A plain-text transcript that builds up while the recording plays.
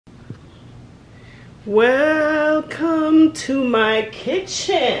Welcome to my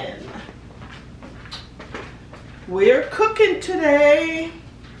kitchen. We're cooking today.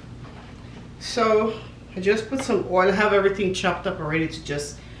 So I just put some oil. I have everything chopped up already to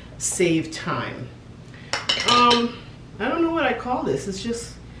just save time. I don't know what I call this. It's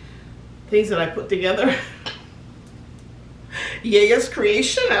just things that I put together. Yaya's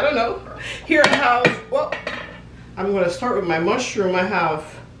creation, I don't know. Here I have, well, I'm gonna start with my mushroom. I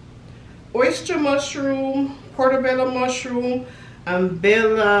have oyster mushroom, portobello mushroom, and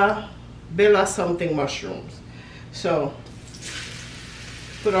bella something mushrooms. So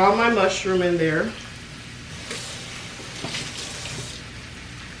put all my mushroom in there.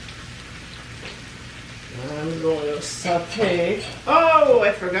 I'm going to saute. Oh,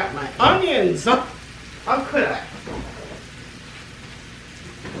 I forgot my onions. How could I?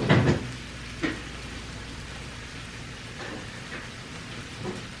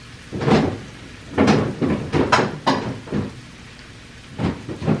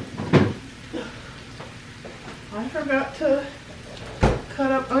 I forgot to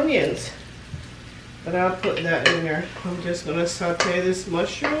cut up onions, but I'll put that in there. I'm just gonna saute this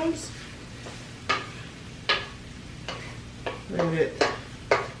mushrooms. Let it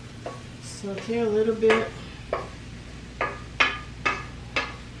saute a little bit.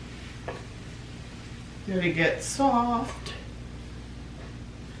 Let it get soft.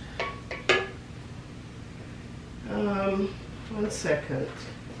 One second.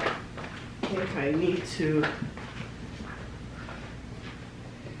 I think I need to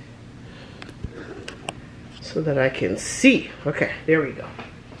so that I can see. Okay, there we go.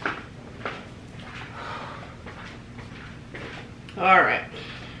 All right.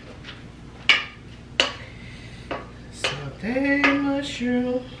 Saute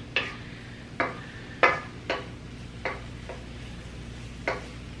mushroom.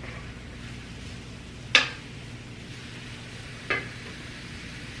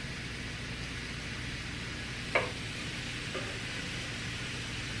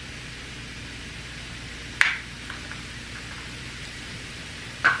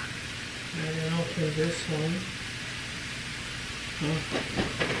 And then open this one.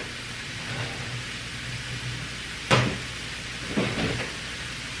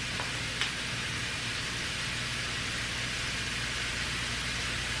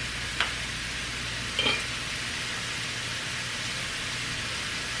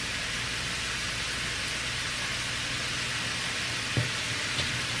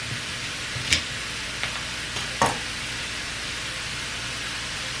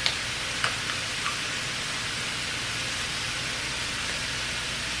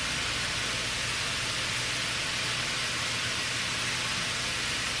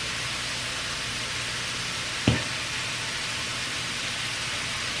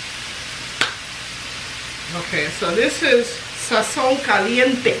 Okay, so this is sazon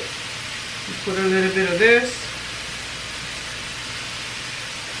caliente. Put a little bit of this.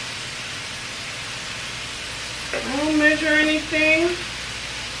 I don't measure anything.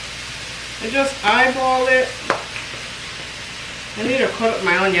 I just eyeball it. I need to cut up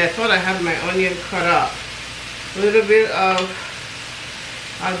my onion. I thought I had my onion cut up. A little bit of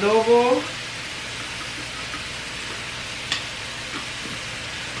adobo.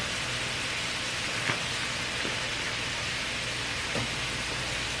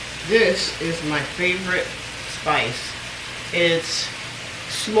 This is my favorite spice. It's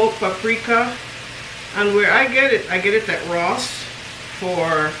smoked paprika, and where I get it at Ross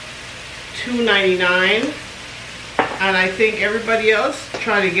for $2.99, and I think everybody else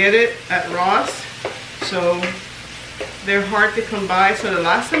try to get it at Ross, so they're hard to come by. So the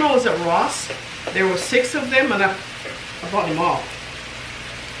last time I was at Ross, there were 6 of them, and I bought them all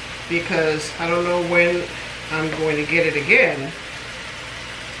because I don't know when I'm going to get it again.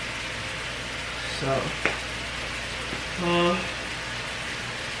 So,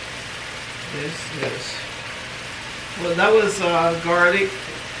 this is, well, that was garlic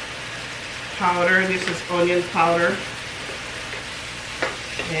powder. This is onion powder.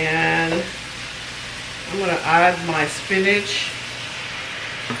 And I'm going to add my spinach.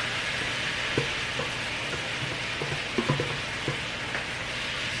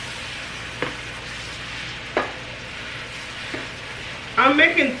 I'm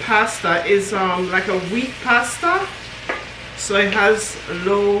making pasta. It's like a wheat pasta, so it has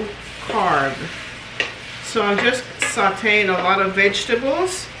low carb. So I'm just sauteing a lot of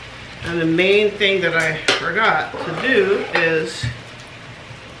vegetables, and the main thing that I forgot to do is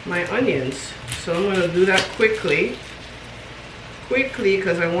my onions. So I'm going to do that quickly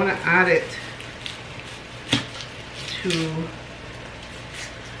because I want to add it to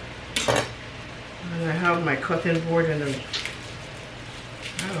And I have my cutting board and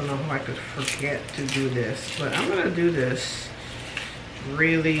I don't know how I could forget to do this, but I'm gonna do this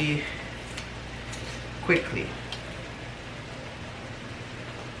really quickly.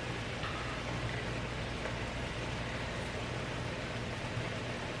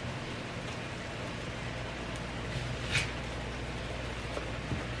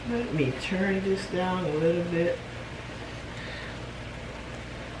 Let me turn this down a little bit.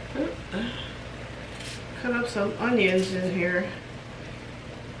 Cut up some onions in here.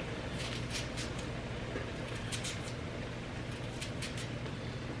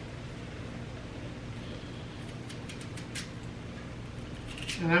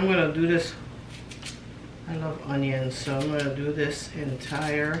 And I'm gonna do this. I love onions, so I'm gonna do this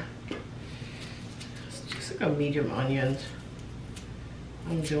entire. It's just like a medium onion.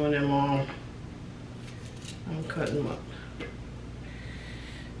 I'm doing them all. I'm cutting them up.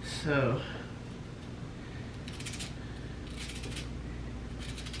 So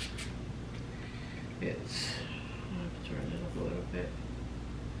it's, I'll turn it up a little bit.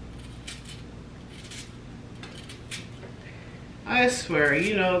 I swear,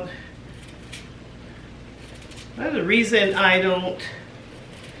 you know, that's the reason I don't,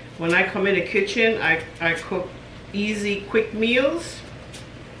 when I come in the kitchen, I cook easy, quick meals,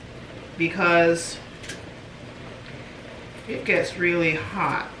 because it gets really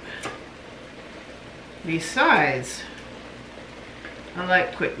hot. Besides, I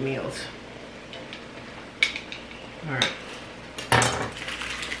like quick meals. All right,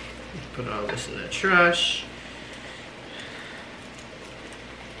 put all this in the trash.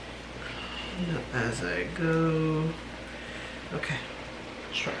 As I go. Okay,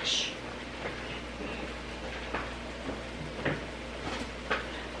 trash.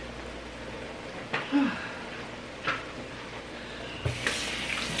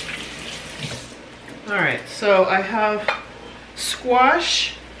 All right, so I have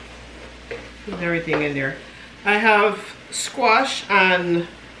squash. Put everything in there. I have squash and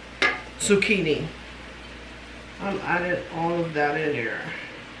zucchini. I'm adding all of that in there.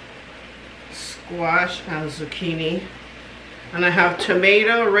 Squash and zucchini. And I have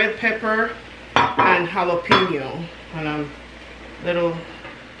tomato, red pepper, and jalapeno. And I'm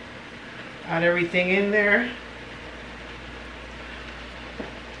add everything in there.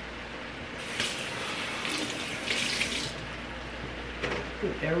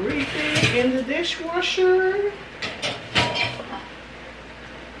 Put everything in the dishwasher.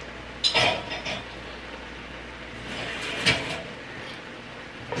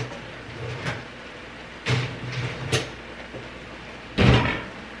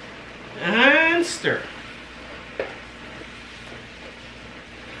 And stir.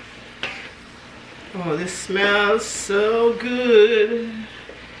 Oh, this smells so good.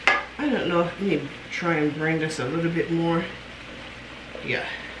 I don't know, let me try and bring this a little bit more. Yeah,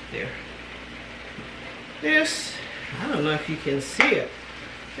 there. This, I don't know if you can see it.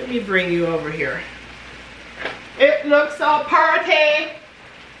 Let me bring you over here. It looks so pretty.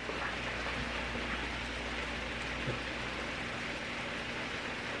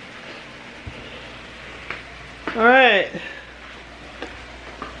 All right.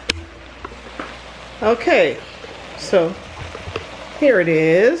 Okay, so here it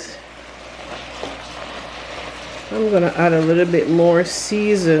is. I'm gonna add a little bit more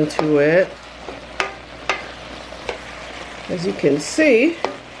season to it. As you can see,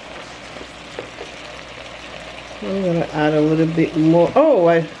 I'm gonna add a little bit more. Oh,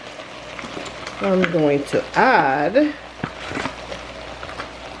 I'm going to add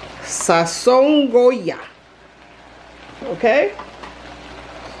Sazón Goya. Okay?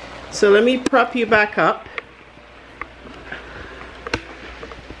 So let me prop you back up.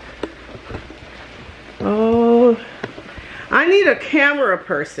 Oh, I need a camera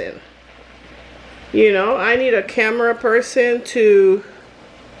person. You know, I need a camera person to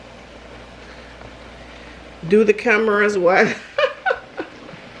do the cameras while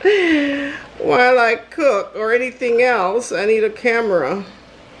while I cook or anything else. I need a camera.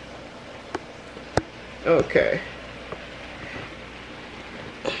 Okay.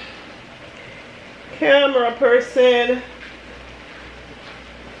 Camera person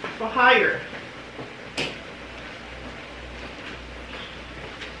for hire.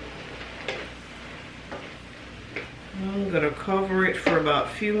 I'm gonna cover it for about a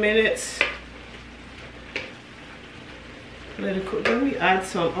few minutes. Let it cook. Let me add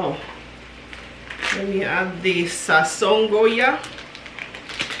some. Oh, let me add the Sazón Goya.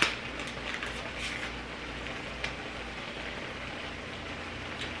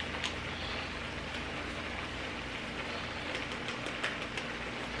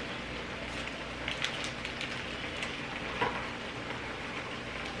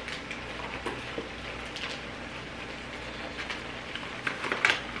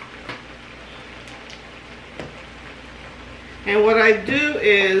 And what I do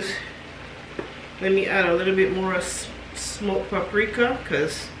is, let me add a little bit more smoked paprika,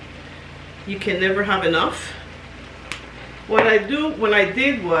 because you can never have enough. What I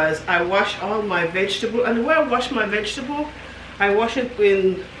did was I wash all my vegetable, and the way I wash my vegetable, I wash it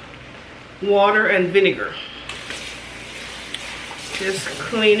in water and vinegar. Just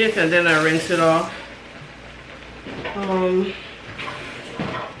clean it and then I rinse it off.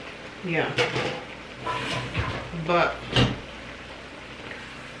 Yeah, but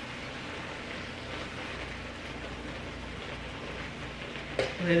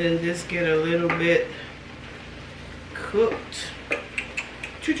letting this get a little bit cooked.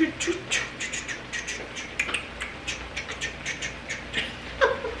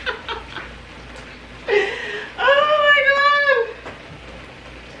 Oh my God!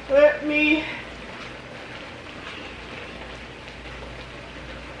 Let me.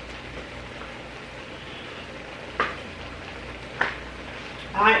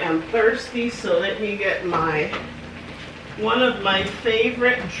 I am thirsty, so let me get one of my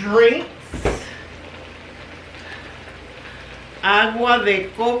favorite drinks, agua de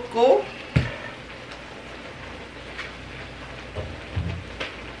coco.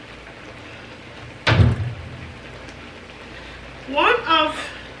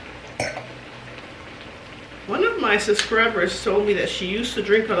 One of my subscribers told me that she used to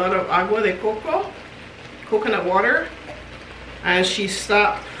drink a lot of agua de coco, coconut water, and she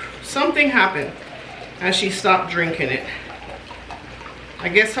stopped. Something happened and she stopped drinking it. I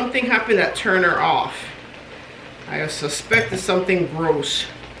guess something happened that turned her off. I suspect it's something gross.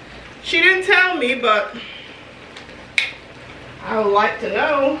 She didn't tell me, but I would like to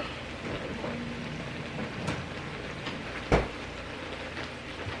know.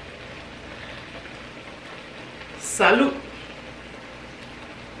 Salud.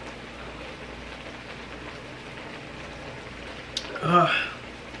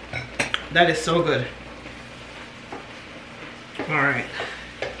 That is so good. All right.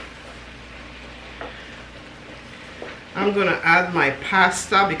 I'm gonna add my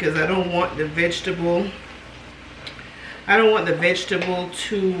pasta because I don't want the vegetable. I don't want the vegetable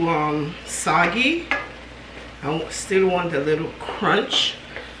too soggy. I still want a little crunch.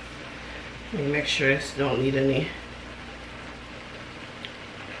 Let me make sure this don't need any.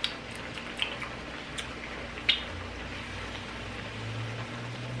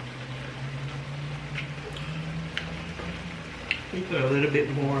 We put a little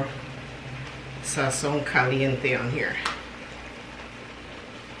bit more sazon caliente on here.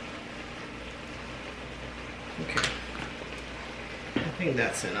 Okay, I think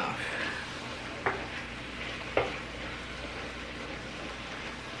that's enough.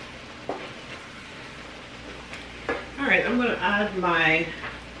 All right, I'm gonna add my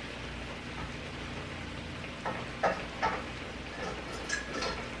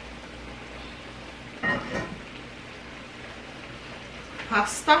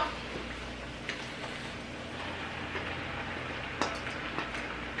pasta.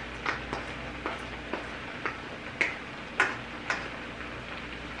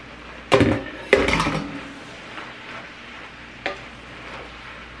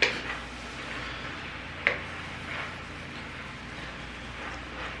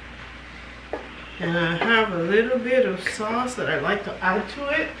 And I have a little bit of sauce that I like to add to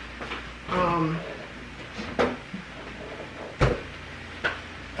it.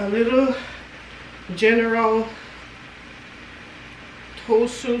 A little General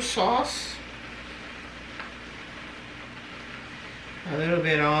Tosu sauce. A little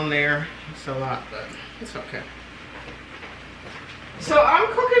bit on there. It's a lot, but it's okay. So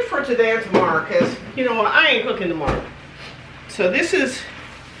I'm cooking for today and tomorrow because, you know what, I ain't cooking tomorrow. So this is,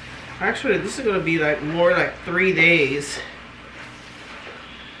 actually this is going to be like more like 3 days.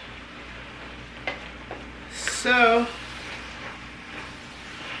 So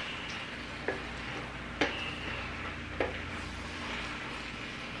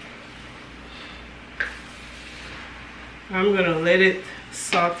I'm gonna let it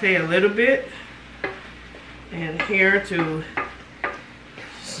saute a little bit, and here to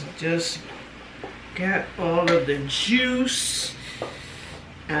just get all of the juice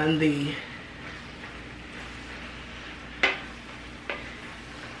and the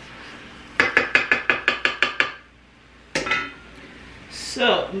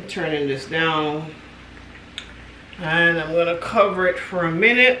so I'm turning this down and I'm gonna cover it for a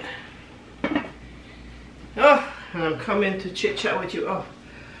minute. Oh, and I'm coming to chit chat with you. Oh,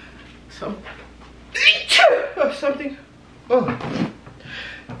 something. Oh.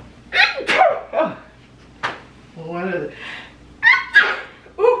 Oh. One of the.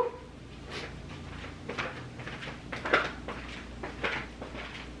 Ooh.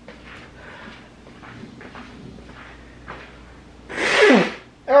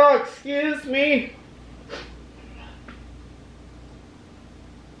 excuse me.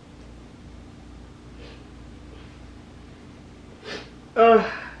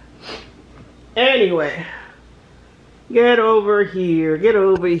 Anyway, get over here, get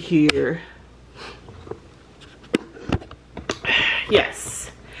over here. Yes.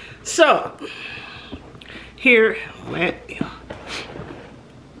 So, here,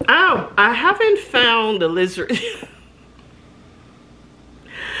 ow, I haven't found the lizard.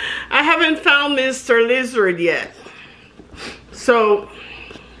 I haven't found Mr. Lizard yet. So,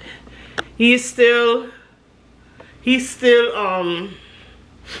 he's still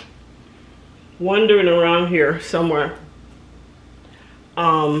wandering around here somewhere.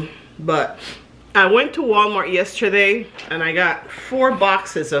 But I went to Walmart yesterday and I got 4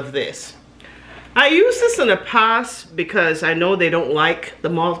 boxes of this. I use this in the past because I know they don't like the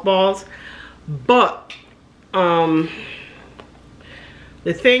mothballs, but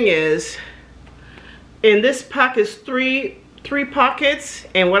the thing is, in this pack is three pockets,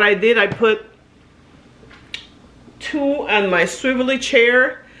 and what I did, I put 2 on my swivelly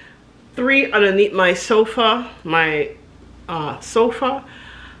chair, 3 underneath my sofa,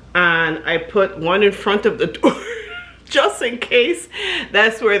 and I put 1 in front of the door just in case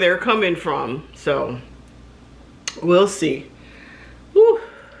that's where they're coming from. So we'll see. Whew.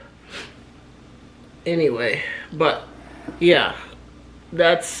 Anyway, but yeah,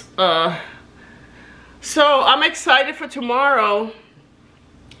 that's so I'm excited for tomorrow.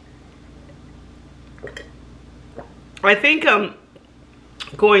 I think I'm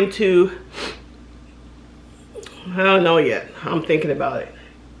going to, I don't know yet. I'm thinking about it.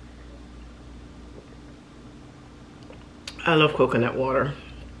 I love coconut water.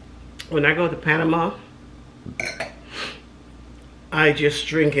 When I go to Panama, I just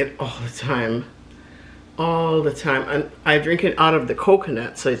drink it all the time. All the time. And I drink it out of the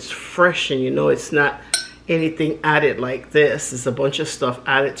coconut, so it's fresh, and you know it's not anything added like this. There's a bunch of stuff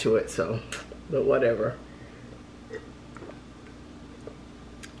added to it, so, but whatever.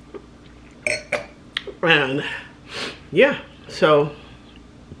 And yeah, so,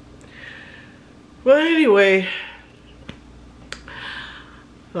 well, anyway,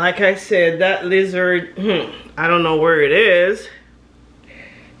 like I said, that lizard, I don't know where it is.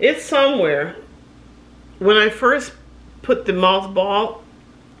 It's somewhere. When I first put the mothball,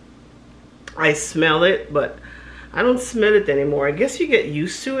 I smell it, but I don't smell it anymore. I guess you get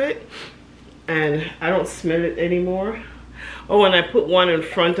used to it, and I don't smell it anymore. Oh, and I put 1 in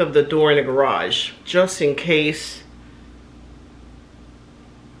front of the door in the garage, just in case.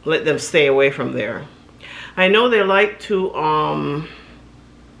 Let them stay away from there. I know they like to,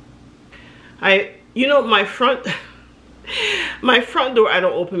 you know, my front door, I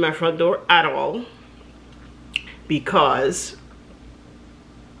don't open my front door at all, because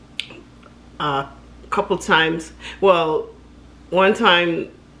a couple times, well, one time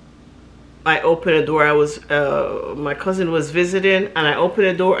I opened a door. I was, my cousin was visiting, and I opened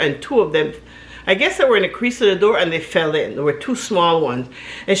a door, and 2 of them, I guess they were in the crease of the door, and they fell in. There were 2 small ones,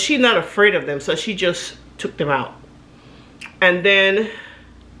 and she's not afraid of them, so she just took them out. And then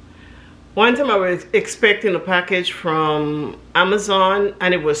one time I was expecting a package from Amazon,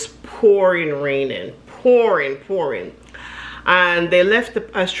 and it was pouring raining, pouring. And they left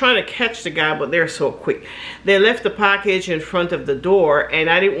I was trying to catch the guy, but they're so quick. They left the package in front of the door, and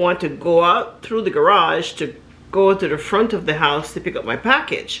I didn't want to go out through the garage to go to the front of the house to pick up my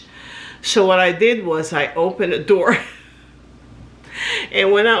package. So what I did was I opened the door.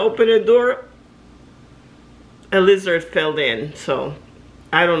 And when I opened the door, a lizard fell in. So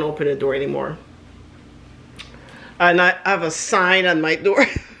I don't open the door anymore. And I have a sign on my door.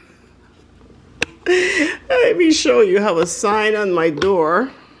 Let me show you. I have a sign on my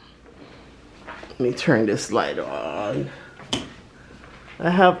door. Let me turn this light on. I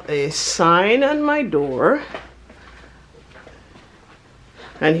have a sign on my door.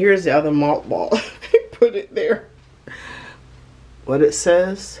 And here's the other malt ball. I put it there. What it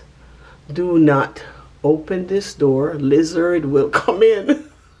says: do not open this door. Lizard will come in.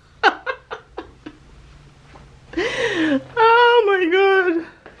 Oh my God.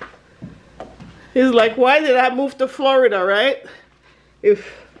 He's like, why did I move to Florida, right? If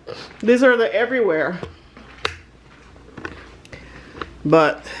lizards are everywhere.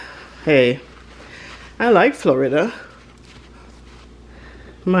 But hey, I like Florida.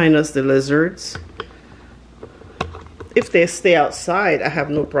 Minus the lizards. If they stay outside, I have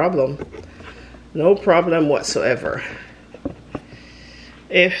no problem. No problem whatsoever.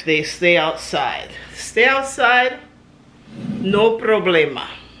 If they stay outside. Stay outside, no problema.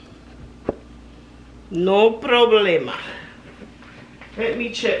 No problema. Let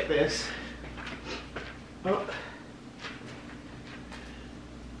me check this. Oh.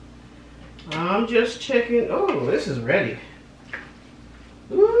 I'm just checking. Oh, this is ready.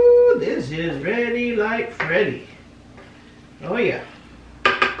 Ooh, this is ready like Freddy. Oh yeah.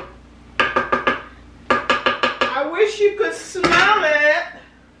 I wish you could smell it.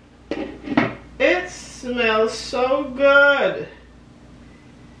 It smells so good.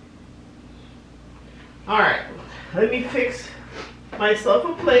 All right, let me fix myself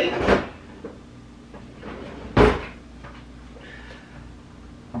a plate.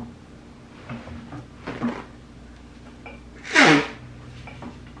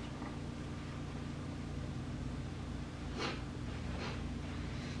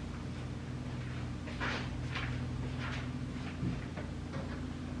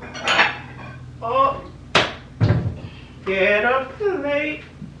 Oh, get a plate.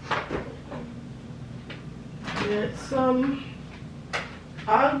 Get some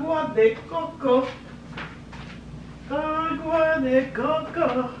agua de coco. Agua de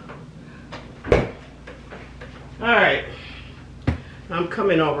coco. Alright. I'm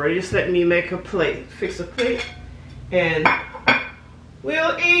coming over. Just let me make a plate. Fix a plate. And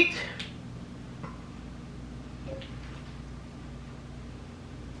we'll eat.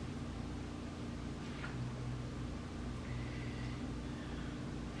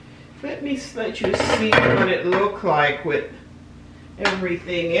 Let me let you see what it looked like with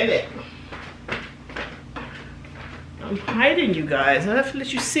everything in it. I'm hiding you guys. I have to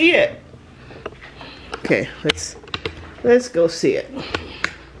let you see it. Okay, let's go see it.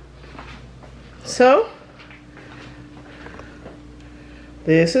 So,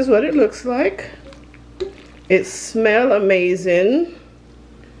 this is what it looks like. It smells amazing.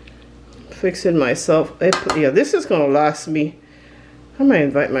 Fixing myself. Yeah, this is gonna last me. I might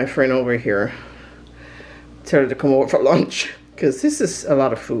invite my friend over here. Tell her to come over for lunch, because this is a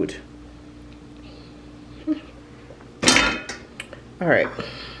lot of food. All right.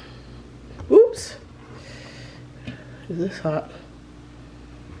 Oops. Is this hot?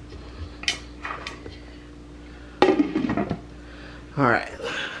 All right.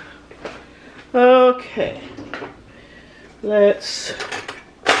 Okay. Let's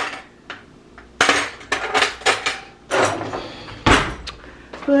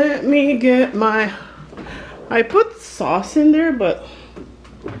let me get my, I put sauce in there, but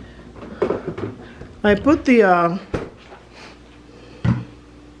I put the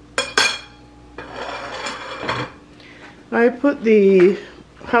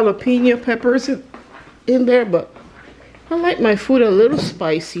jalapeno peppers in there, but I like my food a little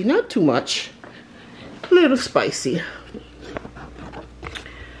spicy, not too much, a little spicy.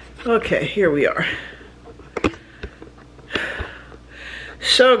 Okay, here we are.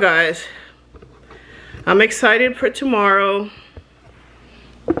 So guys, I'm excited for tomorrow.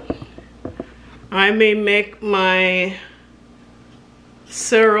 I may make my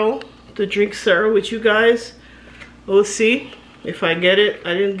cereal, to drink cereal with you guys. We'll see if I get it.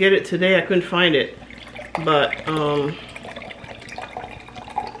 I didn't get it today, I couldn't find it. But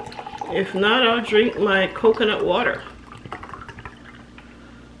if not, I'll drink my coconut water.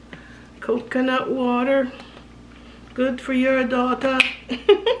 Coconut water, good for your daughter.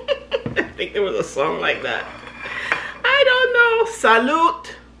 I think there was a song like that. I don't know. Salud.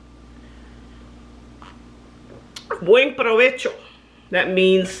 Buen provecho. That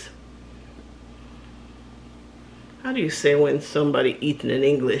means, how do you say when somebody eating in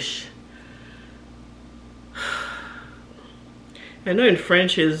English? I know in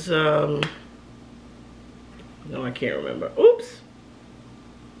French is, no, I can't remember. Oops.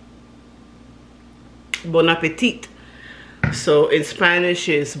 Bon appetit. So in Spanish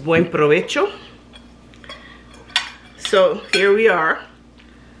is buen provecho. So here we are.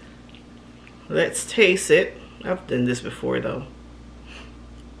 Let's taste it. I've done this before though.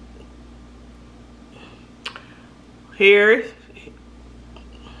 Here.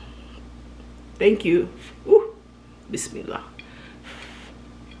 Thank you. Ooh, Bismillah.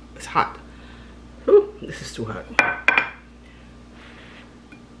 It's hot. Ooh, this is too hot.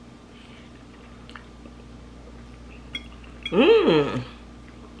 Mmm.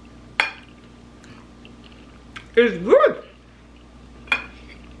 It's good.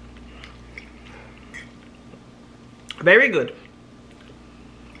 Very good.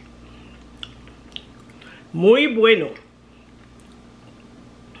 Muy bueno.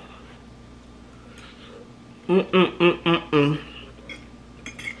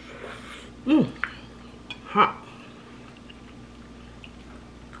 Hot.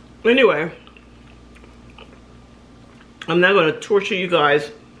 Anyway, I'm not going to torture you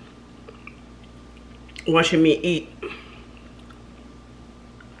guys watching me eat.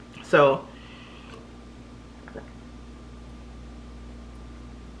 So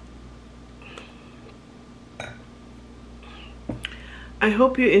I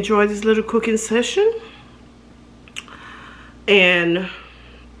hope you enjoyed this little cooking session, and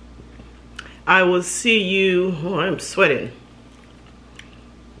I will see you, oh, I'm sweating.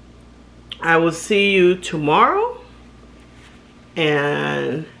 I will see you tomorrow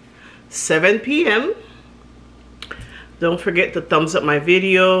and 7 p.m. Don't forget to thumbs up my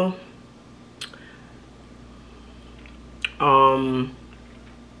video.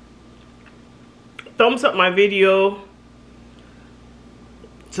 Thumbs up my video.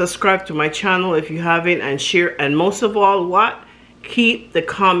 Subscribe to my channel if you haven't, and share. And most of all, what? Keep the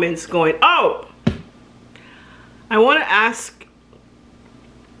comments going. Oh! I want to ask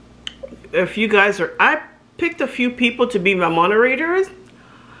if you guys are... I picked a few people to be my moderators.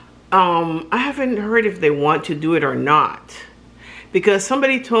 I haven't heard if they want to do it or not, because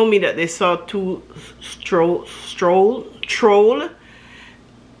somebody told me that they saw two troll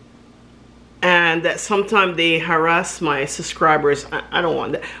and that sometimes they harass my subscribers. I don't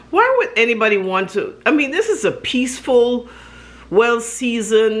want that. Why would anybody want to? I mean, this is a peaceful,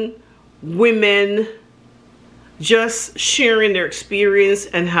 well-seasoned women just sharing their experience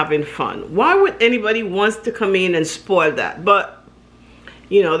and having fun. Why would anybody wants to come in and spoil that? But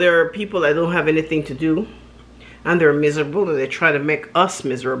you know, there are people that don't have anything to do and they're miserable, and they try to make us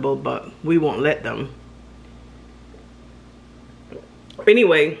miserable, but we won't let them.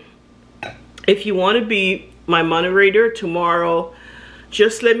 Anyway, if you want to be my moderator tomorrow,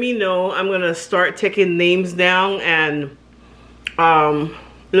 just let me know. I'm going to start taking names down and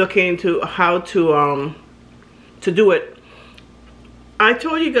looking into how to do it. I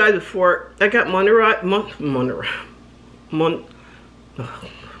told you guys before, I got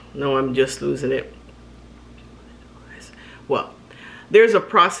no, I'm just losing it. Well, there's a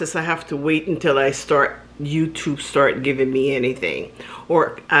process. I have to wait until I start YouTube start giving me anything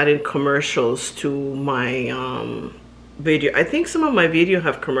or adding commercials to my video. I think some of my video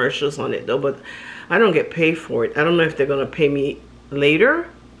have commercials on it though, but I don't get paid for it. I don't know if they're gonna pay me later,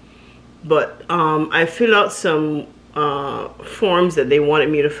 but I fill out some forms that they wanted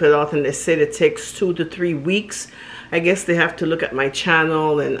me to fill out, and they said it takes 2 to 3 weeks. I guess they have to look at my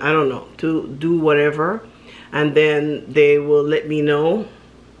channel and I don't know, to do whatever, and then they will let me know,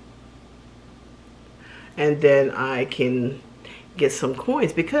 and then I can get some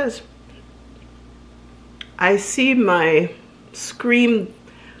coins, because I see my Scream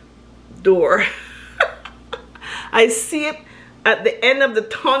door. I see it at the end of the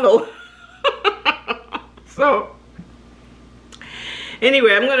tunnel. So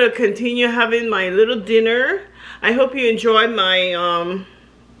anyway, I'm gonna continue having my little dinner. I hope you enjoy my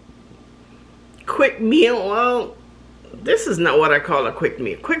quick meal. Well, this is not what I call a quick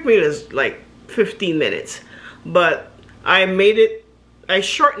meal. Quick meal is like 15 minutes, but I made it, I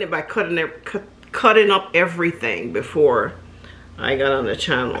shortened it by cutting up everything before I got on the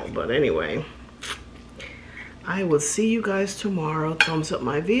channel. But anyway, I will see you guys tomorrow. Thumbs up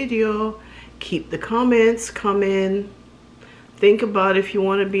my video. Keep the comments coming. Think about if you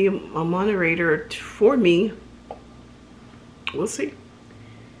want to be a moderator for me. We'll see.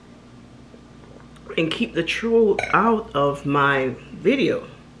 And keep the troll out of my video.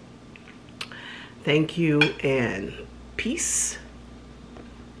 Thank you and peace.